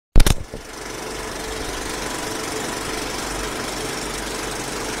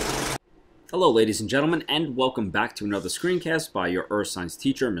Hello ladies and gentlemen, and welcome back to another screencast by your Earth Science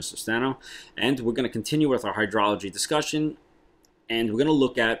teacher, Mr. Stano. And we're going to continue with our hydrology discussion, and we're going to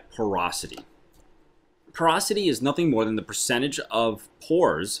look at porosity. Porosity is nothing more than the percentage of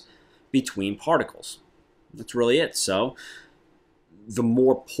pores between particles. That's really it. So the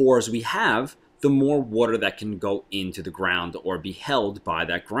more pores we have, the more water that can go into the ground or be held by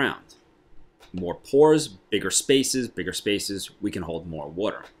that ground. More pores, bigger spaces, we can hold more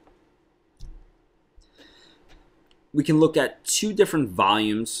water. We can look at two different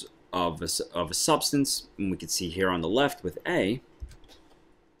volumes of a substance, and we can see here on the left with A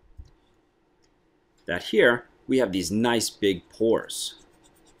that here we have these nice big pores.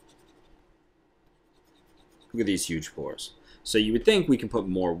 Look at these huge pores. So you would think we can put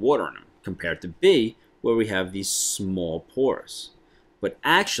more water in them compared to B, where we have these small pores. But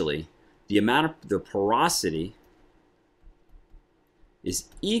actually, the amount of the porosity is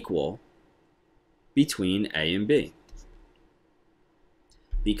equal between A and B.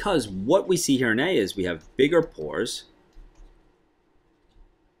 Because what we see here in A is we have bigger pores,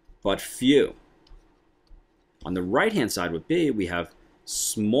 but few. On the right-hand side with B, we have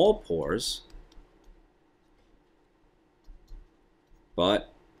small pores,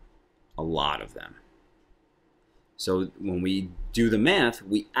 but a lot of them. So when we do the math,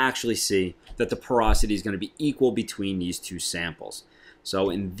 we actually see that the porosity is going to be equal between these two samples. So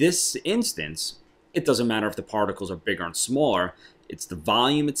in this instance, it doesn't matter if the particles are bigger and smaller. It's the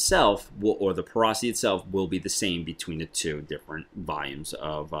volume itself, or the porosity itself, will be the same between the two different volumes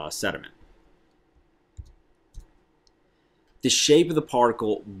of sediment. The shape of the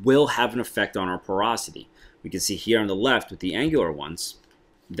particle will have an effect on our porosity. We can see here on the left with the angular ones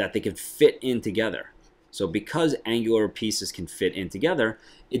that they can fit in together. So because angular pieces can fit in together,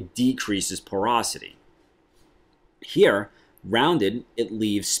 it decreases porosity. Here, rounded, it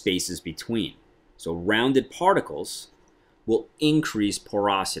leaves spaces between. So rounded particles will increase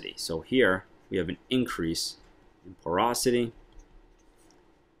porosity. So here we have an increase in porosity.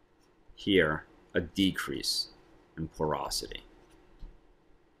 Here, a decrease in porosity.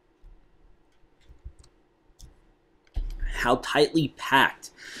 How tightly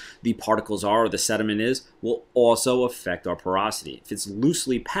packed the particles are or the sediment is will also affect our porosity. If it's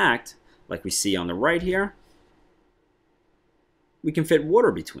loosely packed, like we see on the right here, we can fit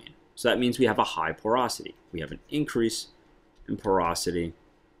water between. So that means we have a high porosity. We have an increase in porosity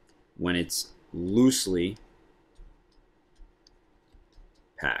when it's loosely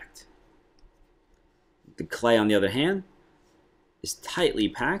packed. The clay, on the other hand, is tightly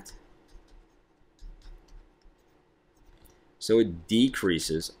packed, so it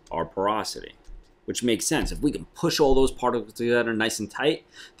decreases our porosity, which makes sense. If we can push all those particles together nice and tight,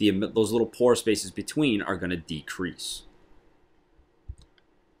 those little pore spaces between are going to decrease.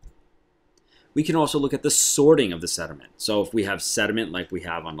 We can also look at the sorting of the sediment. So if we have sediment like we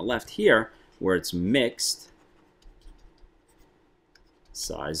have on the left here, where it's mixed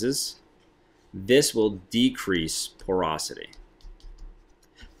sizes, this will decrease porosity.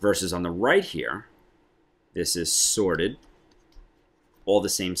 Versus on the right here, this is sorted, all the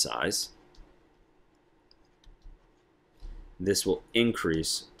same size. This will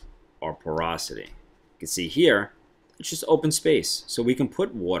increase our porosity. You can see here, it's just open space, so we can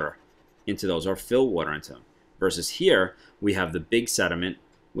put water into those or fill water into them. Versus here, we have the big sediment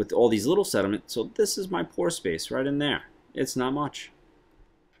with all these little sediment, so this is my pore space right in there. It's not much.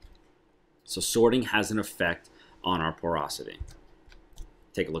 So sorting has an effect on our porosity.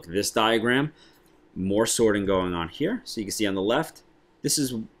 Take a look at this diagram. More sorting going on here. So you can see on the left, this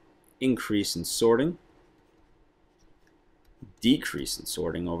is increase in sorting, decrease in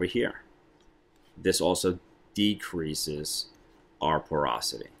sorting over here. This also decreases our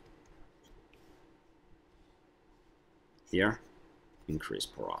porosity. Here, increase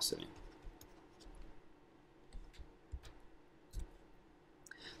porosity.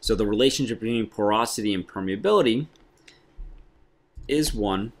 So the relationship between porosity and permeability is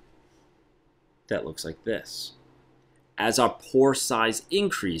one that looks like this. As our pore size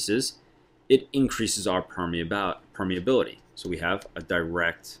increases, it increases our permeability. So we have a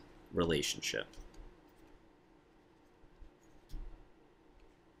direct relationship.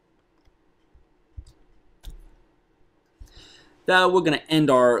 We're going to end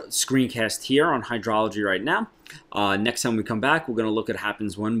our screencast here on hydrology right now. Next time we come back, we're going to look at what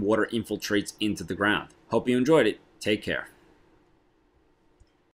happens when water infiltrates into the ground. Hope you enjoyed it. Take care.